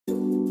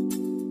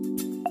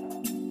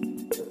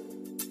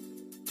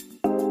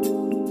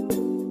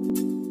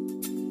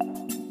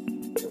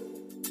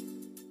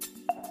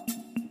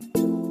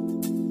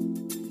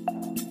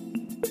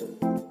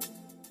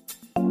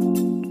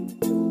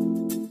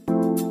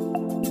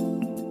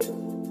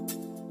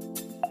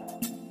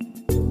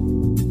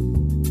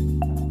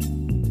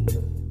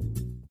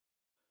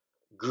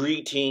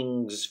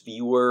Greetings,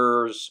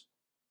 viewers.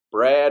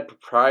 Brad,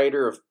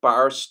 proprietor of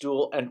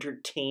Barstool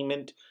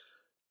Entertainment,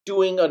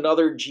 doing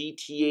another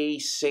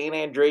GTA San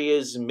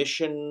Andreas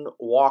mission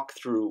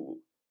walkthrough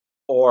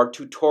or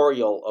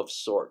tutorial of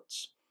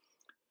sorts.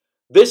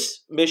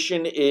 This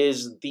mission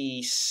is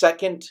the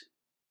second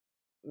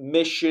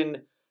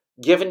mission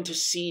given to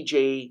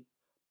CJ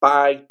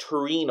by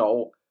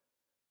Toreno,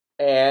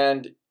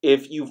 and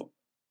if you've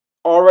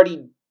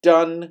already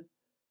done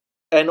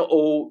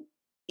NOE,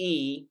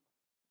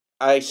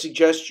 I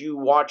suggest you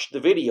watch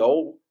the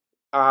video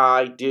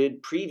I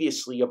did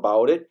previously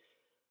about it,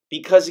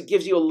 because it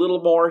gives you a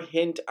little more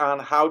hint on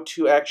how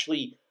to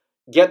actually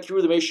get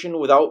through the mission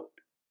without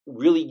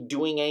really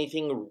doing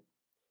anything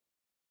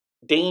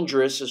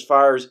dangerous as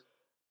far as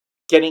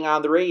getting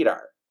on the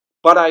radar.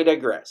 But I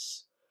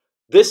digress.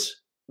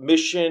 This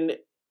mission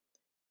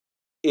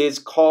is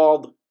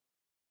called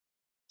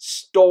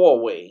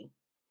Stowaway,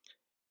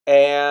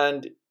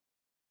 and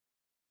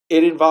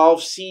it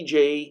involves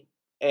CJ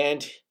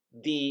and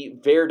the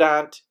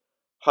Verdant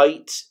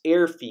Heights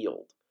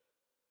airfield.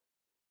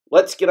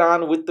 Let's get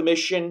on with the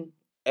mission,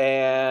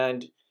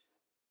 and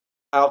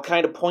I'll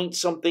kind of point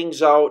some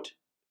things out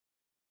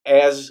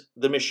as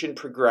the mission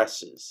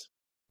progresses.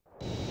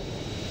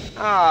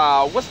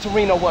 What's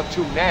Toreno up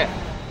to now?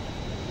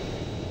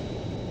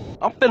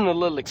 I'm feeling a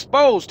little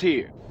exposed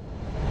here.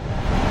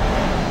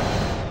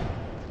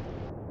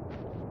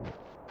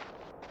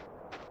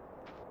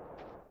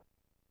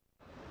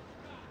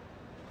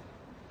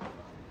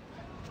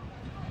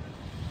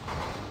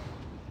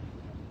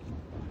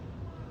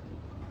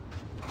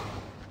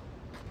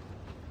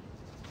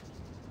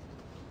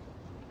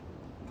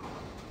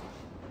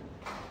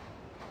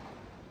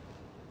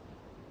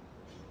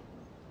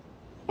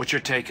 What's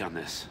your take on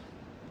this?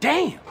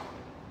 Damn!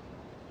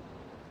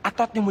 I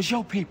thought them was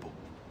your people.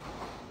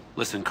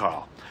 Listen,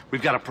 Carl,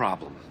 we've got a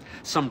problem.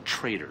 Some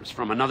traitors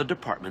from another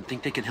department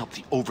think they can help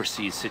the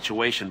overseas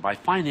situation by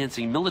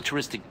financing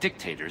militaristic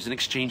dictators in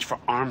exchange for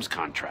arms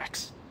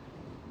contracts.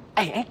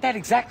 Hey, ain't that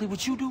exactly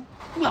what you do?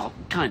 Well,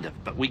 kind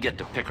of, but we get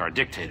to pick our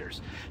dictators.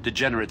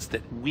 Degenerates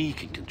that we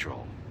can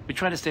control. We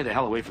try to stay the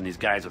hell away from these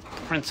guys with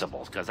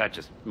principles, because that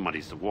just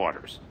muddies the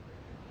waters.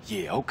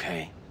 Yeah,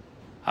 okay.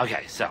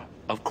 Okay, so,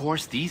 of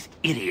course, these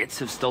idiots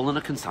have stolen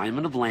a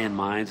consignment of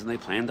landmines, and they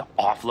plan to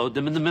offload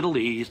them in the Middle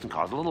East and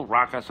cause a little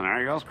ruckus, and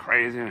everybody goes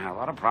crazy and have a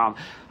lot of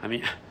problems. I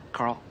mean,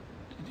 Carl,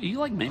 do you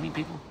like maiming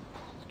people?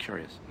 I'm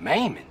curious.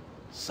 Maiming?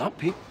 Some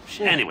people,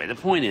 shit. Anyway, the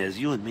point is,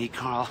 you and me,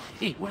 Carl,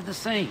 hey, we're the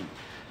same.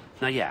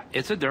 Now, yeah,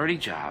 it's a dirty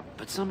job,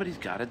 but somebody's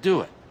got to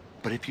do it.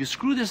 But if you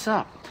screw this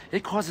up,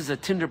 it causes a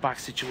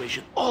tinderbox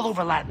situation all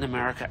over Latin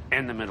America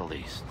and the Middle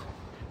East.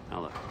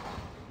 Now, look,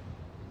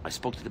 I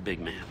spoke to the big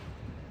man.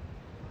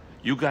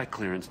 You got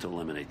clearance to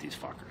eliminate these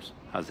fuckers.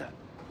 How's that?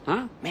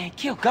 Huh? Man,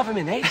 kill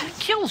government agents?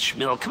 Kill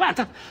Schmill. Come on,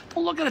 don't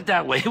look at it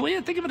that way. Will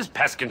you? Think of it as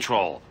pest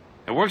control.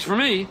 It works for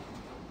me.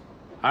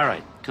 All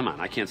right, come on.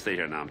 I can't stay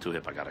here now. I'm too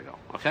hip. I gotta go.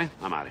 Okay?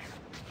 I'm out of here.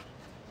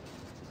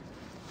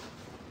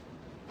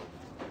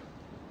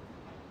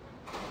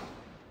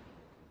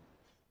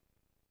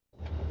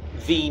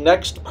 The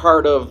next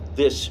part of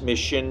this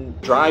mission,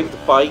 drive the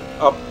bike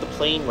up the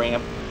plane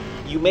ramp,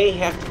 you may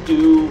have to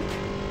do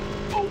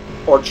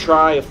or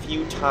try a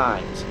few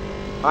times.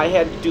 I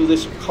had to do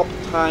this a couple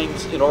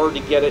times in order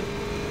to get it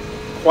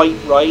quite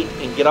right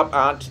and get up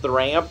onto the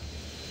ramp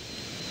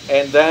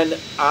and then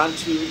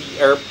onto the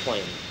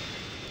airplane.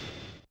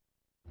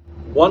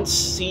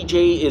 Once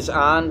CJ is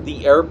on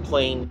the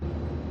airplane,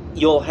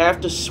 you'll have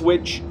to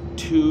switch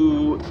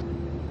to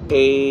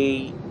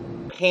a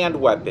hand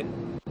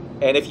weapon.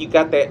 And if you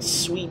got that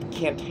sweet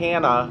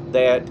katana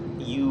that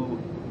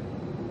you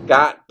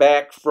got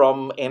back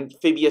from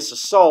Amphibious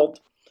Assault,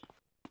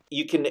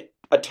 you can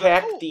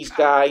attack these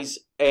guys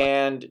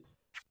and,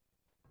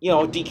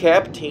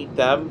 decapitate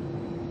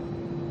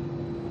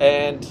them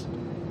and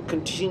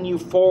continue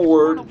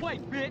forward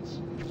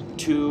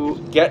to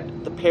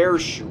get the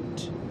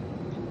parachute.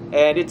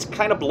 And it's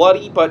kind of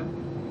bloody, but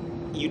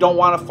you don't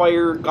want to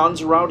fire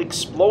guns around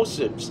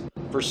explosives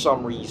for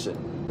some reason.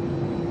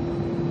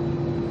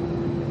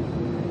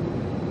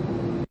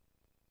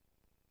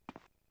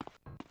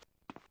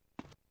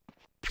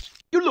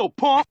 You little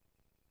punk!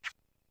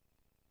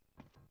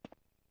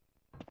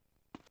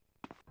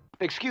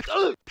 Excuse...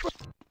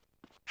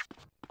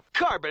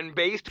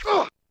 Carbon-based...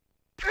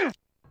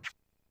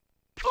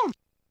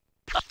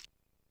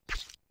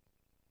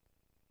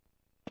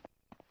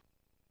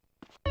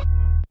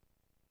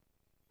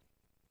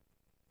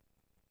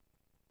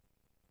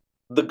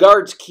 The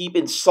guards keep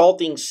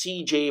insulting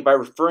CJ by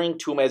referring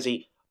to him as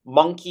a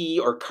monkey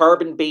or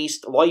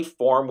carbon-based life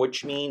form,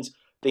 which means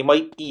they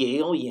might be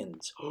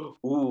aliens.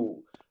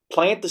 Ooh.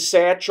 Plant the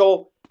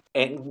satchel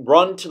and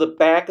run to the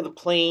back of the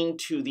plane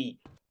to the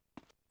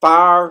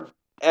far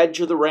edge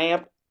of the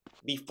ramp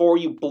before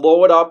you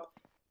blow it up,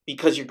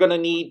 because you're going to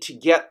need to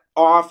get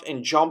off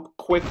and jump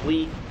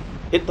quickly.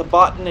 Hit the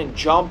button and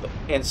jump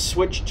and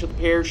switch to the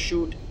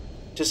parachute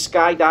to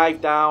skydive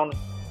down,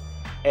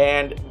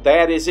 and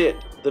that is it.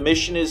 The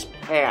mission is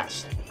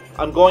passed.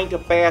 I'm going to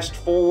fast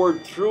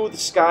forward through the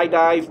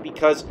skydive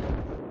because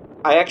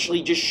I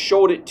actually just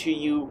showed it to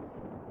you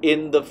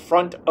in the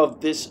front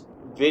of this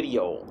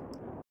video.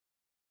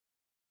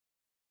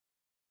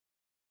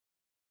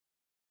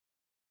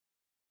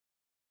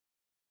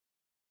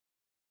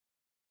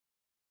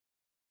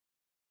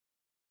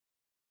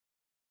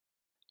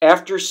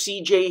 After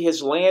CJ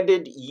has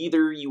landed,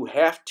 either you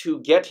have to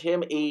get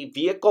him a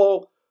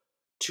vehicle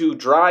to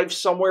drive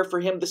somewhere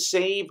for him to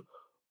save,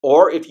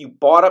 or if you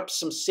bought up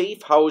some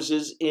safe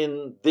houses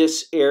in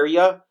this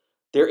area,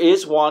 there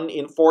is one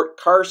in Fort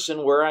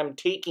Carson where I'm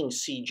taking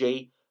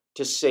CJ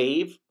to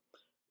save,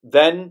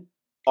 then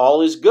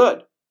all is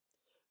good.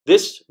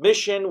 This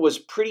mission was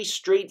pretty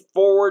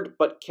straightforward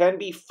but can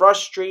be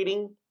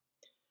frustrating.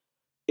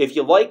 If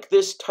you like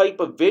this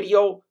type of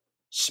video,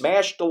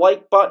 smash the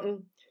like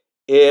button.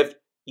 If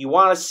you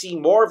want to see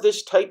more of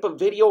this type of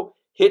video,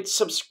 hit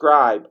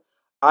subscribe.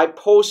 I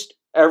post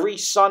every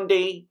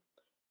Sunday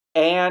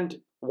and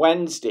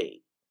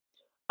Wednesday.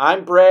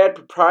 I'm Brad,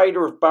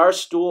 proprietor of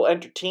Barstool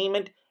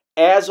Entertainment.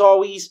 As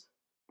always,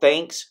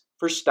 thanks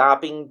for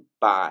stopping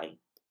by.